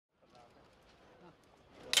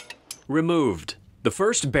removed. The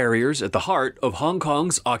first barriers at the heart of Hong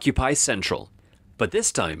Kong's Occupy Central. But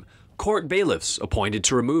this time, court bailiffs appointed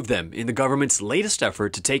to remove them in the government's latest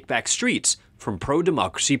effort to take back streets from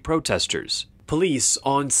pro-democracy protesters. Police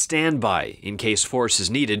on standby in case force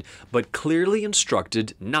is needed, but clearly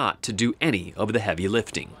instructed not to do any of the heavy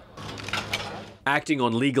lifting. Acting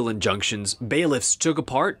on legal injunctions, bailiffs took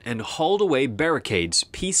apart and hauled away barricades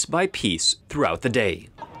piece by piece throughout the day.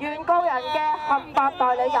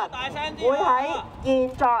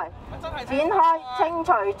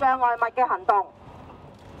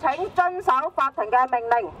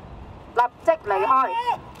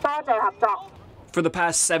 For the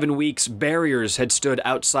past 7 weeks, barriers had stood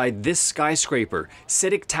outside this skyscraper,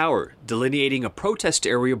 CITIC Tower, delineating a protest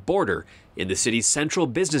area border in the city's central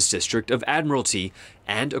business district of Admiralty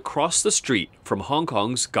and across the street from Hong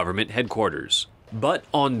Kong's government headquarters. But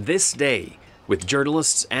on this day, with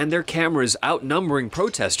journalists and their cameras outnumbering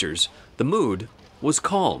protesters, the mood was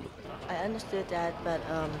calm. I understood that, but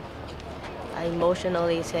I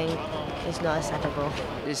emotionally think it's not acceptable.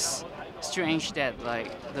 It's strange that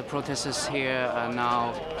the protesters here are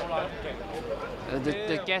now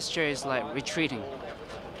the gesture is retreating.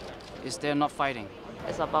 They're not fighting.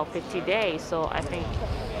 It's about 50 days, so I think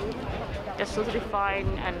that's totally fine,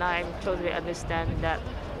 and I totally understand that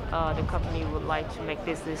the company would like to make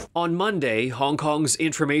this. On Monday, Hong Kong's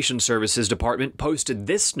Information Services Department posted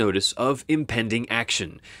this notice of impending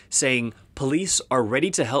action, saying police are ready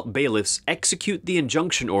to help bailiffs execute the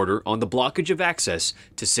injunction order on the blockage of access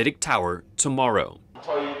to CITIC Tower tomorrow.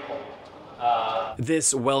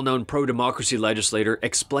 This well-known pro-democracy legislator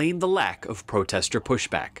explained the lack of protester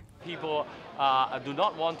pushback. People do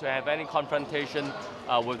not want to have any confrontation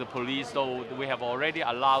with the police, so we have already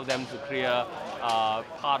allowed them to clear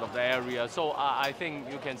part of the area. So I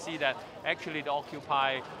think you can see that actually the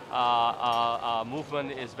Occupy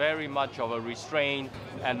movement is very much of a restraint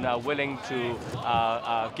and willing to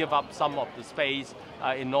give up some of the space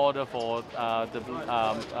in order for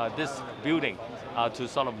this building to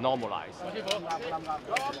sort of normalize.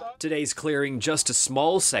 Today's clearing just a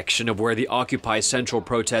small section of where the Occupy Central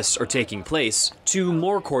protests are taking place. 2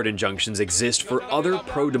 more court injunctions exist for other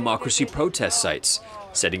pro-democracy protest sites,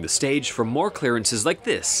 setting the stage for more clearances like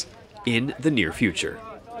this in the near future.